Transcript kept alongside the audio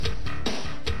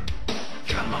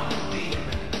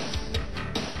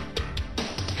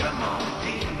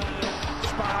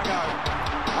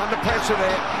pressure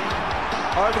there.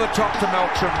 Over the top to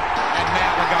Melksham, and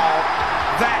now the goal.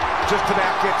 That just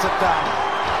about gets it done.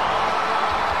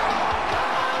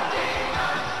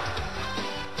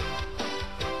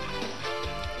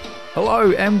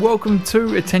 Hello and welcome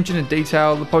to Attention to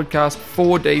Detail, the podcast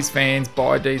for D's fans,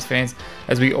 by D's fans,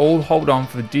 as we all hold on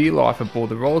for the dear life aboard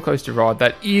the rollercoaster ride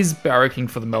that is barracking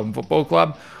for the Melbourne Football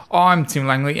Club. I'm Tim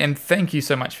Langley and thank you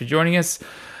so much for joining us.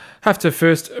 Have to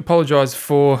first apologise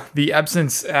for the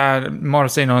absence. Might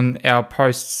have seen on our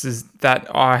posts is that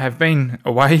I have been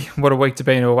away. What a week to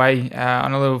be away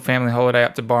on a little family holiday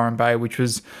up to Byron Bay, which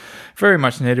was very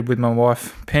much needed with my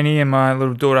wife Penny and my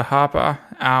little daughter Harper,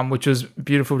 which was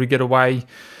beautiful to get away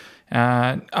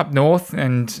up north.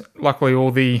 And luckily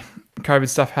all the COVID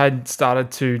stuff had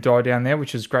started to die down there,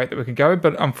 which is great that we could go.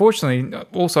 But unfortunately,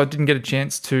 also I didn't get a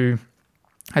chance to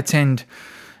attend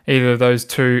either of those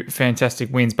two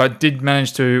fantastic wins, but did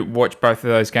manage to watch both of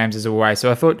those games as away.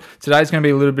 So I thought today's going to be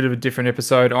a little bit of a different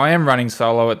episode. I am running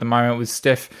solo at the moment with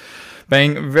Steph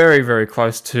being very, very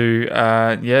close to,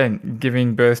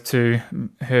 giving birth to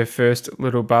her first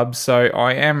little bub. So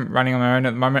I am running on my own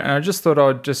at the moment, and I just thought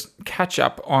I'd just catch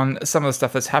up on some of the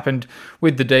stuff that's happened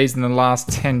with the D's in the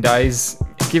last 10 days,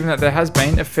 given that there has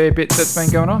been a fair bit that's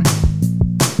been going on.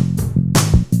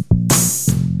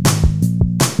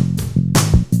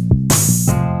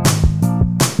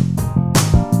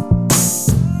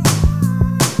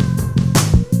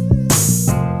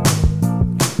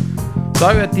 So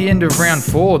at the end of round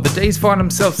 4, the D's find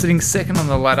themselves sitting second on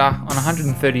the ladder on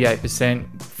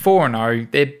 138%, 4-0,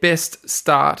 their best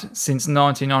start since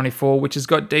 1994, which has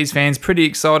got D's fans pretty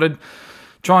excited,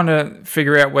 trying to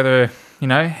figure out whether,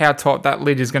 how tight that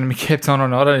lid is going to be kept on or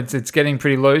not. It's getting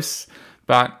pretty loose,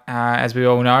 but as we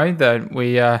all know, that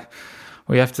we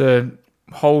have to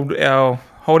hold our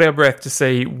breath to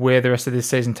see where the rest of this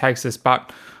season takes us,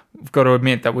 but we've got to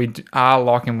admit that we are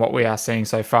liking what we are seeing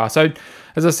so far. So,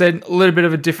 as I said, a little bit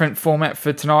of a different format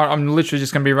for tonight. I'm literally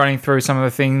just going to be running through some of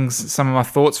the things, some of my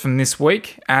thoughts from this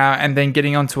week, and then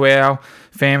getting onto our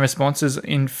fan responses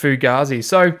in Fugazi.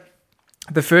 So,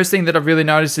 the first thing that I've really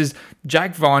noticed is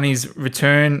Jack Viney's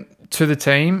return to the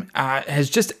team has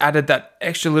just added that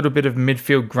extra little bit of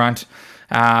midfield grunt,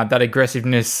 that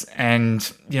aggressiveness and,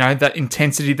 that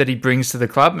intensity that he brings to the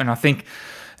club. And I think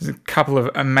there's a couple of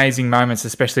amazing moments,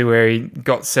 especially where he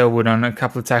got Selwood on a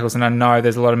couple of tackles. And I know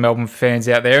there's a lot of Melbourne fans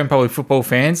out there and probably football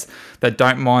fans that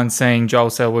don't mind seeing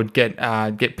Joel Selwood get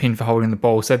pinned for holding the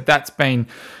ball. So that's been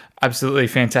absolutely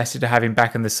fantastic to have him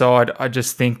back in the side. I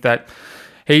just think that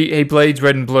he bleeds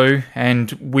red and blue,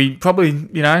 and we probably,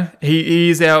 he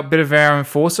is our bit of our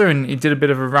enforcer, and he did a bit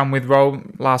of a run with roll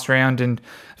last round, and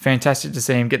fantastic to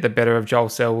see him get the better of Joel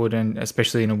Selwood, and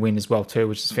especially in a win as well too,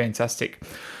 which is fantastic.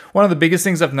 One of the biggest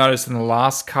things I've noticed in the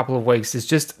last couple of weeks is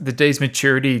just the D's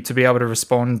maturity to be able to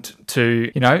respond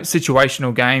to,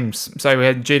 situational games. So we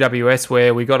had GWS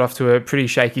where we got off to a pretty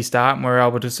shaky start and we were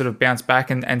able to sort of bounce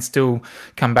back and still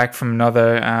come back from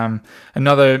another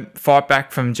fight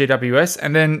back from GWS.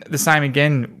 And then the same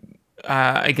again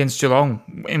against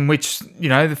Geelong, in which,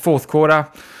 the fourth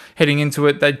quarter, heading into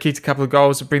it, they'd kicked a couple of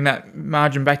goals to bring that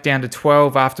margin back down to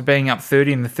 12 after being up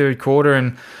 30 in the third quarter,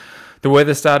 and the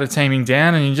weather started teaming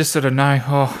down, and you just sort of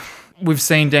know, we've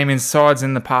seen Damien's sides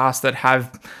in the past that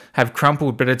have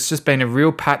crumpled, but it's just been a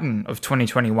real pattern of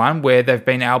 2021 where they've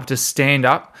been able to stand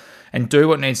up and do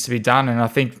what needs to be done. And I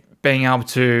think being able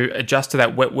to adjust to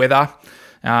that wet weather,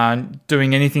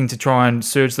 doing anything to try and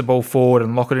surge the ball forward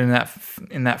and lock it in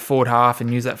that forward half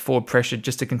and use that forward pressure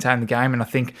just to contain the game. And I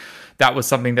think that was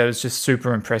something that was just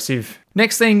super impressive.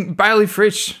 Next thing, Bailey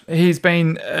Fritsch. He's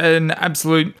been an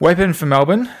absolute weapon for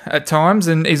Melbourne at times,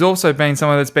 and he's also been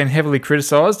someone that's been heavily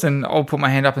criticised, and I'll put my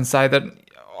hand up and say that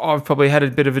I've probably had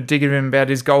a bit of a dig at him about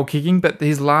his goal kicking, but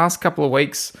his last couple of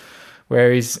weeks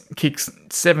where he's kicked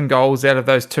 7 goals out of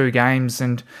those 2 games,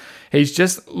 and he's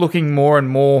just looking more and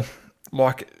more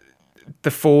like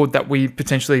the forward that we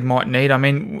potentially might need. I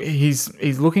mean, he's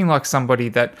looking like somebody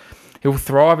that he'll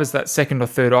thrive as that second or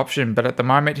third option, but at the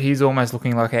moment he's almost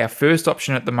looking like our first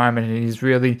option at the moment, and he's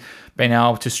really been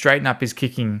able to straighten up his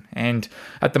kicking. And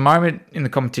at the moment in the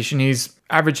competition, he's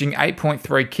averaging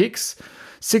 8.3 kicks,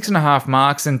 6.5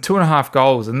 marks and 2.5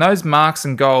 goals. And those marks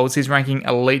and goals, he's ranking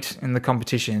elite in the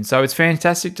competition. So it's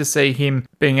fantastic to see him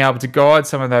being able to guide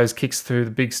some of those kicks through the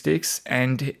big sticks.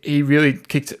 And he really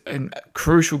kicked a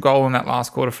crucial goal in that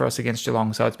last quarter for us against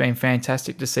Geelong. So it's been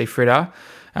fantastic to see Frida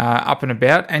up and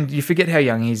about. And you forget how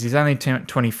young he is. He's only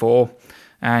 24.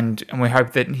 And we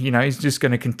hope that, he's just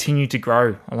going to continue to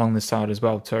grow along the side as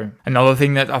well too. Another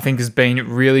thing that I think has been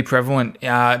really prevalent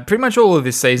pretty much all of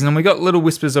this season, and we got little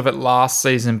whispers of it last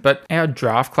season, but our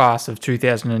draft class of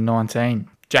 2019,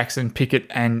 Jackson, Pickett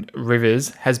and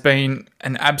Rivers, has been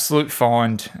an absolute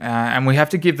find, and we have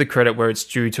to give the credit where it's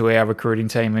due to our recruiting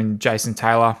team and Jason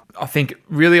Taylor. I think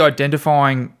really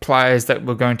identifying players that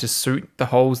were going to suit the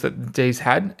holes that the D's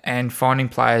had and finding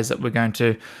players that were going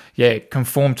to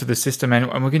conform to the system,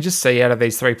 and we can just see out of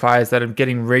these three players that are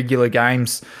getting regular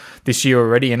games this year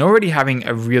already and already having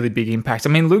a really big impact. I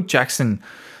mean, Luke Jackson,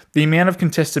 the amount of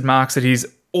contested marks that he's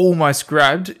almost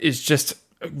grabbed is just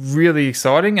really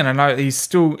exciting, and I know he's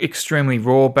still extremely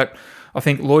raw, but I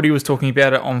think Lloydie was talking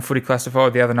about it on Footy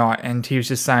Classified the other night, and he was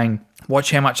just saying,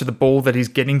 watch how much of the ball that he's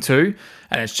getting to,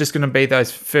 and it's just going to be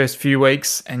those first few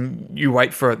weeks, and you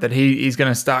wait for it, that he's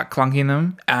going to start clunking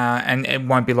them, and it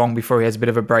won't be long before he has a bit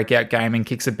of a breakout game and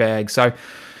kicks a bag. So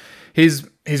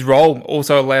his role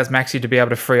also allows Maxi to be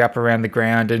able to free up around the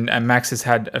ground, and Max has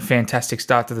had a fantastic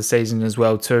start to the season as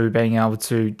well too, being able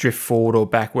to drift forward or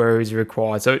back where he's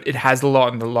required. So it has a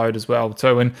lot in the load as well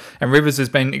too, and Rivers has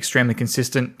been extremely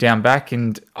consistent down back,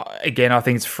 and again I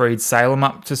think it's freed Salem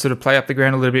up to sort of play up the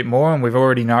ground a little bit more, and we've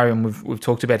already know and we've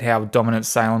talked about how dominant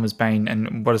Salem has been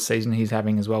and what a season he's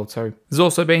having as well too. There's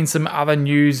also been some other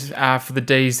news for the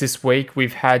D's this week.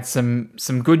 We've had some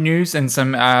good news and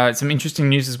some interesting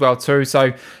news as well too.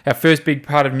 So our first big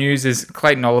part of news is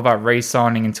Clayton Oliver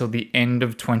re-signing until the end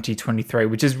of 2023,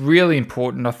 which is really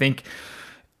important. I think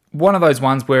one of those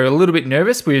ones where a little bit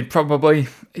nervous. We're probably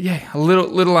a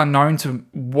little unknown to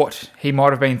what he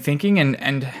might have been thinking,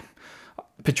 and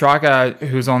Petrarca,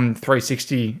 who was on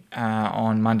 360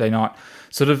 on Monday night,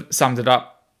 sort of summed it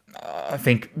up. I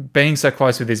think being so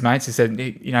close with his mates, he said,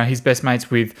 his best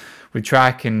mates with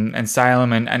Track and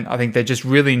Salem, and I think they're just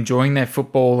really enjoying their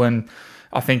football, and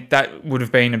I think that would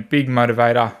have been a big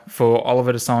motivator for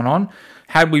Oliver to sign on.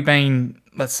 Had we been,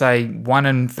 let's say,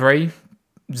 1-3,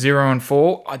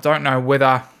 0-4, I don't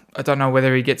know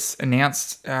whether he gets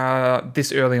announced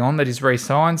this early on that he's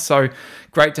re-signed. So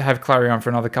great to have Clary on for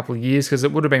another couple of years, because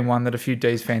it would have been one that a few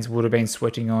D's fans would have been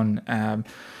sweating on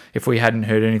if we hadn't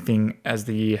heard anything as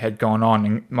the year had gone on,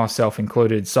 and myself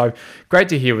included. So great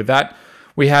to hear with that.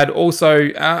 We had also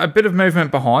a bit of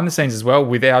movement behind the scenes as well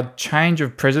with our change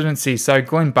of presidency. So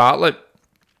Glenn Bartlett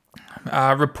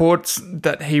reports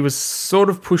that he was sort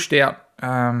of pushed out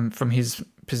from his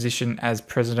position as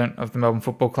president of the Melbourne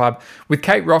Football Club, with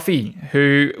Kate Roffey,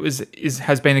 who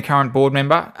has been a current board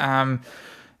member,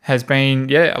 has been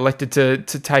elected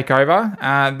to take over.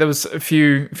 There was a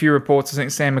few reports. I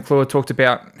think Sam McClure talked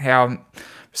about how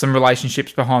some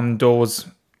relationships behind the doors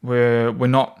were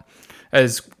not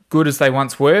as good as they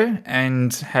once were,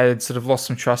 and had sort of lost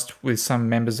some trust with some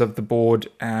members of the board,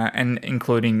 and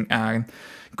including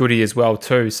Goody as well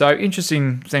too. So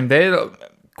interesting thing there,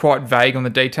 quite vague on the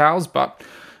details, but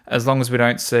as long as we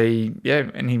don't see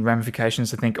any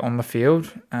ramifications, I think, on the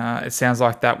field, it sounds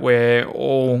like that where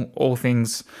all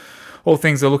things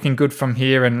are looking good from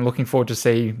here, and looking forward to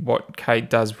see what Kate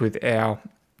does with our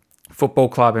football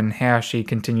club and how she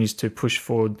continues to push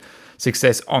forward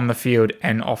success on the field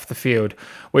and off the field.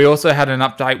 We also had an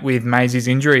update with Maisie's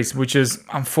injuries, which is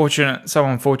so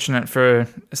unfortunate for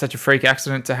such a freak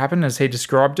accident to happen as he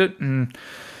described it. And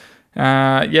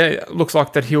it looks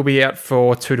like that he'll be out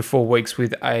for 2 to 4 weeks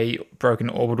with a broken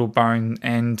orbital bone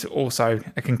and also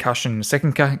a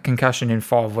second concussion in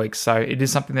 5 weeks. So it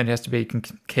is something that he has to be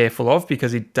careful of,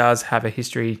 because he does have a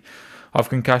history of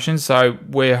concussions. So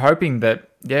we're hoping that,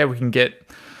 we can get...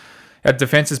 Our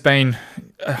defence has been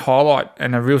a highlight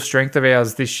and a real strength of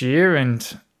ours this year,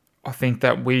 and I think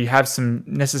that we have some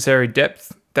necessary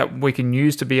depth that we can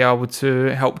use to be able to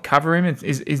help cover him.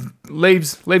 It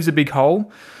leaves a big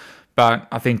hole, but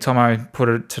I think Tomo put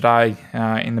it today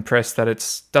in the press that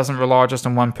it doesn't rely just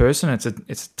on one person. It's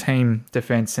a team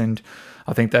defence, and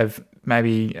I think they've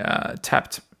maybe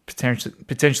tapped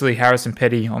potentially Harrison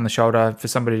Petty on the shoulder for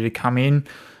somebody to come in.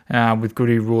 With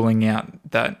Goody ruling out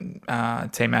that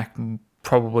T-Mac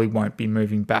probably won't be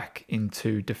moving back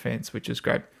into defence, which is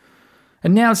great.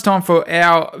 And now it's time for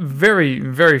our very,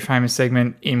 very famous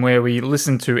segment in where we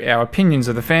listen to our opinions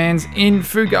of the fans in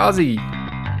Fugazi.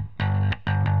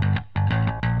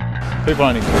 People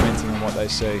only commenting on what they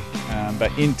see,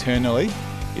 but internally,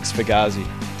 it's Fugazi.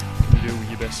 Can you do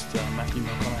your best Matthew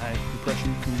McConaughey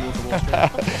impression from Wolf of Wall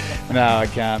Street? No, I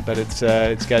can't, but it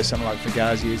goes something like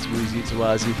Fugazi, it's Woozy, it's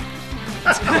Wazi.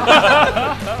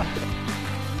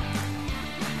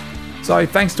 So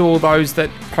thanks to all those that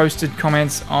posted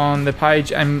comments on the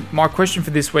page, and my question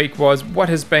for this week was, what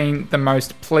has been the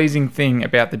most pleasing thing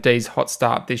about the D's hot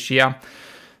start this year?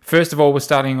 First of all, we're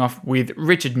starting off with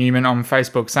Richard Newman on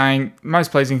Facebook saying,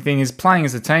 most pleasing thing is playing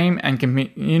as a team and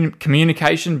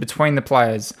communication between the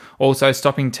players, also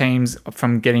stopping teams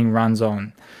from getting runs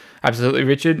on. Absolutely,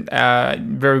 Richard.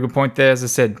 Very good point there. As I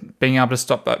said, being able to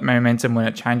stop that momentum when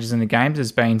it changes in the games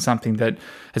has been something that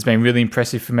has been really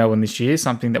impressive for Melbourne this year,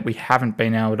 something that we haven't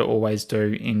been able to always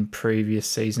do in previous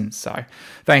seasons. So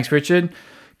thanks, Richard.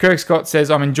 Kirk Scott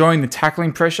says, I'm enjoying the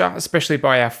tackling pressure, especially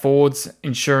by our forwards,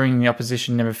 ensuring the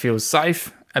opposition never feels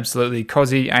safe. Absolutely.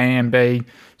 Cozzy, AMB,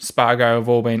 Spargo have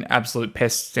all been absolute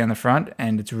pests down the front,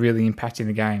 and it's really impacting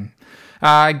the game.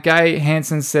 Gay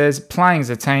Hansen says, playing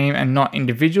as a team and not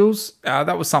individuals.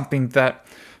 That was something that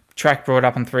Track brought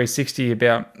up on 360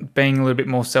 about being a little bit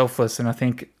more selfless, and I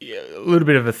think a little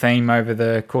bit of a theme over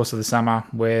the course of the summer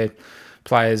where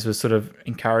players were sort of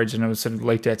encouraged and it was sort of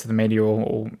leaked out to the media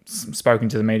or spoken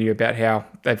to the media about how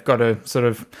they've got to sort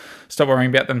of stop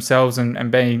worrying about themselves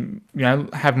and be,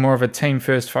 have more of a team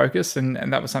first focus. And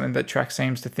that was something that Track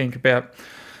seems to think about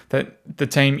that the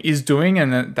team is doing,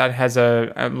 and that has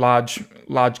a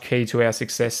large key to our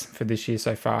success for this year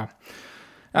so far.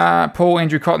 Paul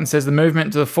Andrew Cotton says the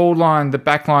movement to the forward line, the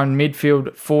back line,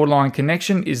 midfield, forward line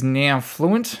connection is now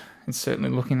fluent. It's certainly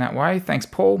looking that way. Thanks,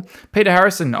 Paul. Peter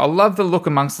Harrison, I love the look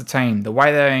amongst the team, the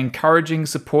way they're encouraging,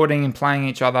 supporting and playing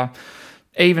each other.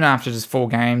 Even after just 4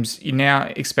 games, you now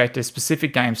expect a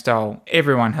specific game style.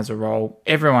 Everyone has a role,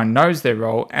 everyone knows their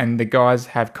role, and the guys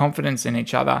have confidence in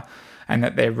each other and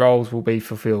that their roles will be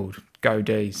fulfilled. Go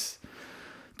D's.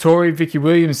 Tory Vicky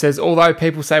Williams says, although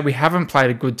people say we haven't played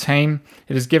a good team,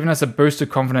 it has given us a boost of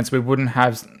confidence we wouldn't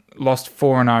have lost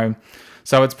 4-0.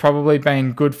 So it's probably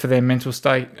been good for their mental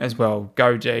state as well.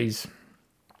 Go G's.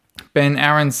 Ben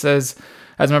Aaron says,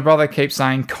 as my brother keeps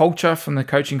saying, culture from the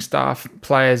coaching staff,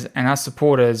 players and us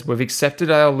supporters, we've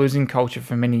accepted our losing culture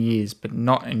for many years, but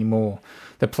not anymore.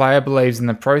 The player believes in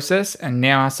the process and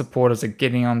now our supporters are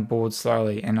getting on board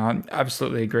slowly. And I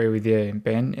absolutely agree with you,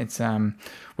 Ben. It's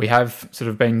we have sort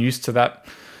of been used to that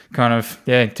kind of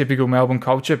typical Melbourne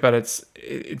culture, but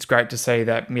it's great to see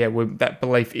that that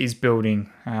belief is building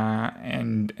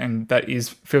and that is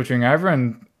filtering over,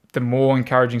 and the more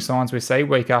encouraging signs we see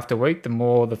week after week, the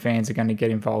more the fans are going to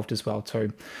get involved as well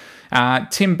too.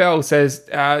 Tim Bell says,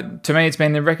 to me it's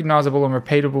been the recognisable and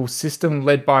repeatable system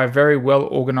led by a very well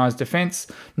organised defence,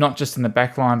 not just in the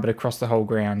back line but across the whole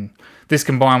ground. This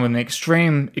combined with an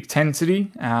extreme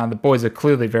intensity, the boys are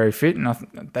clearly very fit, and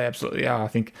they absolutely are. I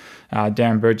think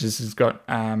Darren Burgess has got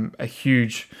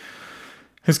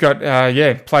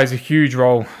plays a huge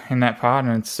role in that part,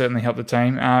 and it's certainly helped the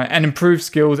team. And improved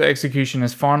skills execution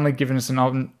has finally given us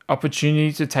an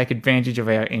opportunity to take advantage of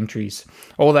our entries.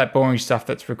 All that boring stuff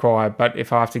that's required, but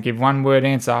if I have to give one word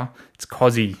answer, it's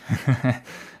Cozzy.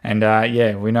 And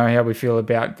we know how we feel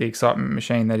about the excitement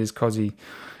machine that is Cozzy.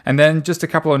 And then just a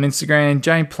couple on Instagram.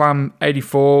 Jane Plum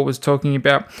 84 was talking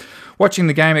about watching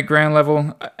the game at ground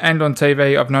level and on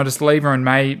TV. I've noticed Lever and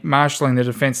May marshalling the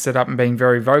defence setup and being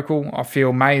very vocal. I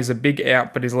feel May is a big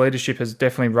out, but his leadership has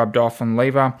definitely rubbed off on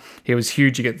Lever. He was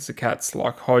huge against the Cats,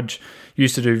 like Hodge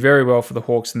used to do very well for the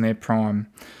Hawks in their prime.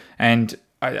 And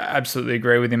I absolutely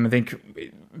agree with him. I think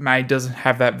May doesn't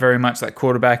have that very much, that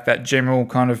quarterback, that general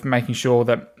kind of making sure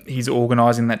that he's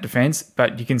organising that defence.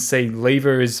 But you can see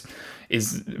Lever is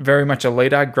very much a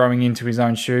leader, growing into his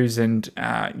own shoes, and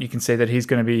you can see that he's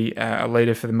going to be a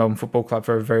leader for the Melbourne Football Club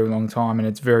for a very long time, and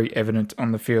it's very evident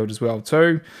on the field as well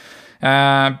too.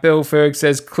 Bill Ferg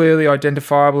says, clearly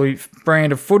identifiable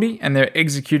brand of footy, and they're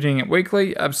executing it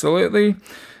weekly, absolutely.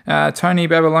 Tony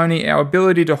Babaloni, our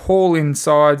ability to haul in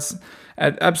sides,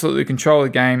 absolutely control the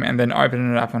game and then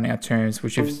open it up on our terms,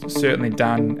 which we've certainly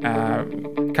done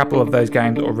a couple of those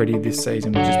games already this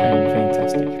season, which has been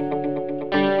fantastic.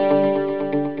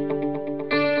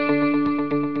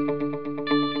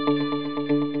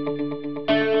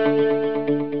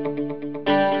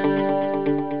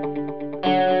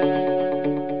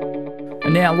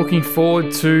 Now looking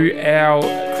forward to our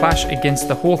clash against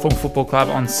the Hawthorn Football Club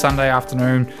on Sunday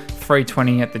afternoon,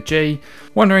 3:20 at the G.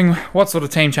 Wondering what sort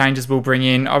of team changes we'll bring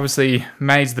in. Obviously,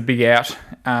 May's the big out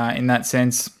in that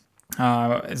sense.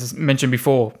 As I mentioned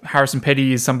before, Harrison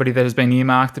Petty is somebody that has been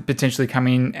earmarked to potentially come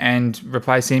in and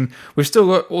replace him. We've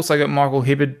still also got Michael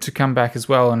Hibberd to come back as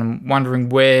well, and I'm wondering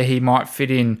where he might fit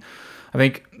in. I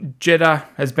think Jeddah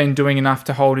has been doing enough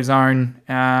to hold his own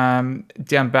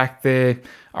down back there.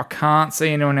 I can't see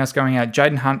anyone else going out.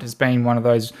 Jaden Hunt has been one of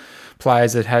those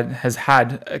players that has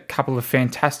had a couple of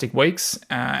fantastic weeks,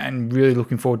 and really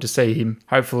looking forward to see him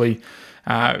hopefully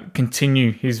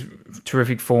continue his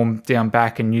terrific form down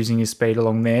back and using his speed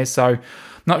along there. So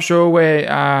not sure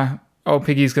where old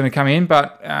Piggy's going to come in,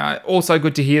 but also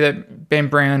good to hear that Ben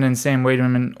Brown and Sam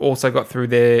Wiedemann also got through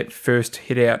their first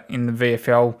hit out in the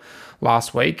VFL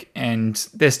last week, and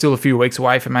they're still a few weeks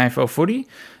away from AFL footy.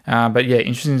 But yeah,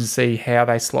 interesting to see how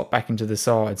they slot back into the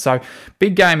side. So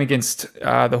big game against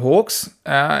the Hawks.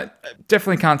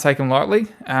 Definitely can't take them lightly,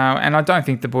 and I don't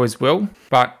think the boys will,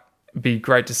 but it'd be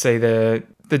great to see the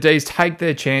D's take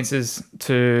their chances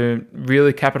to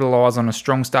really capitalise on a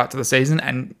strong start to the season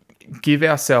and give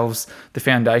ourselves the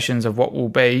foundations of what will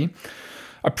be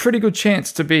a pretty good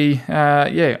chance to be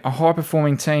a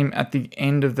high-performing team at the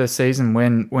end of the season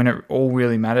when it all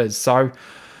really matters. So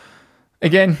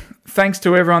again, thanks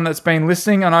to everyone that's been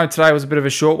listening. I know today was a bit of a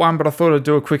short one, but I thought I'd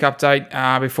do a quick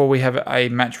update before we have a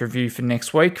match review for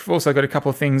next week. We've also got a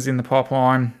couple of things in the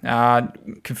pipeline,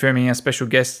 confirming our special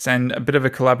guests and a bit of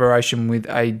a collaboration with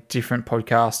a different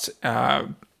podcast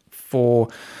for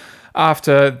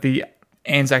after the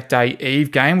Anzac Day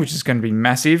Eve game, which is going to be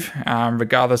massive,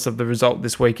 regardless of the result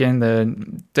this weekend.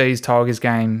 The D's Tigers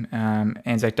game,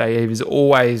 Anzac Day Eve, is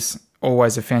always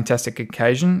a fantastic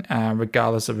occasion,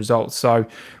 regardless of results. So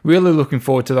really looking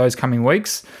forward to those coming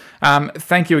weeks.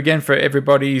 Thank you again for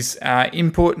everybody's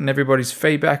input and everybody's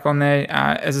feedback on there.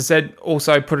 As I said,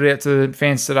 also put it out to the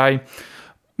fans today.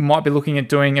 Might be looking at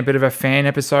doing a bit of a fan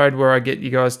episode where I get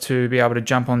you guys to be able to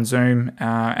jump on Zoom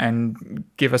and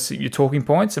give us your talking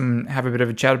points and have a bit of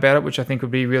a chat about it, which I think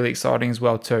would be really exciting as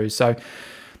well too. So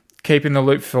keep in the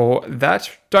loop for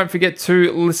that. Don't forget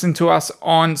to listen to us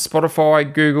on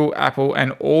Spotify, Google, Apple,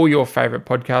 and all your favorite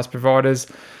podcast providers.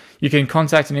 You can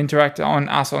contact and interact on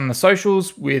us on the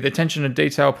socials with Attention to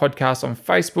Detail Podcast on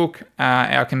Facebook.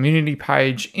 Our community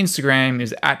page, Instagram,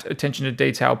 is at Attention to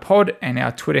Detail Pod, and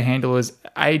our Twitter handle is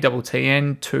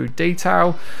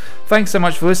ATTN2Detail. Thanks so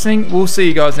much for listening. We'll see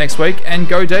you guys next week, and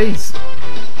go D's.